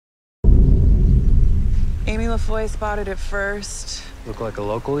LaFoy spotted it first. Look like a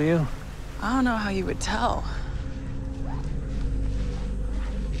local to you? I don't know how you would tell.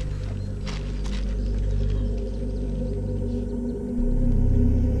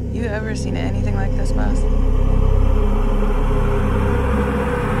 You ever seen anything like this, boss?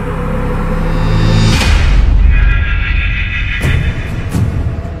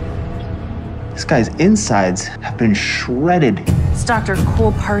 This guy's insides have been shredded. It's Dr.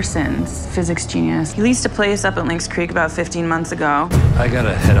 Cole Parsons, physics genius. He leased a place up at Lynx Creek about 15 months ago. I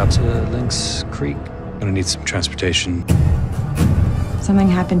gotta head up to Lynx Creek. Gonna need some transportation. Something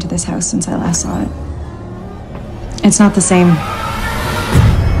happened to this house since I last saw it. It's not the same.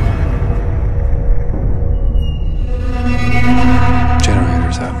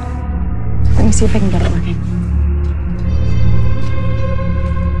 Generator's out. Let me see if I can get it working.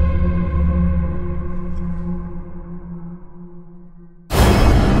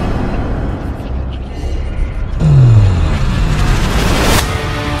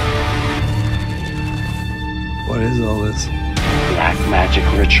 What is all this? Black magic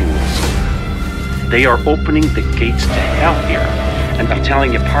rituals. They are opening the gates to hell here. And I'm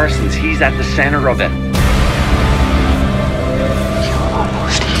telling you, Parsons, he's at the center of it.